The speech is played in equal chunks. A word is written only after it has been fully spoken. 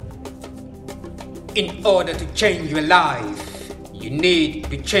In order to change your life, you need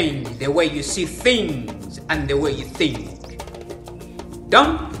to change the way you see things and the way you think.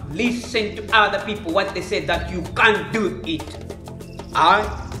 Don't listen to other people what they say that you can't do it. I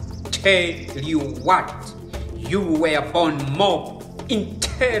tell you what, you were born more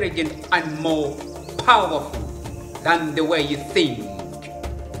intelligent and more powerful than the way you think.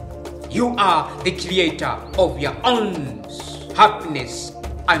 You are the creator of your own happiness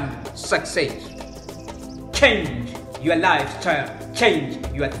and success. Change your lifestyle, change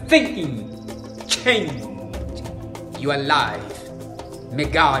your thinking, change your life. May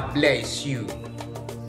God bless you.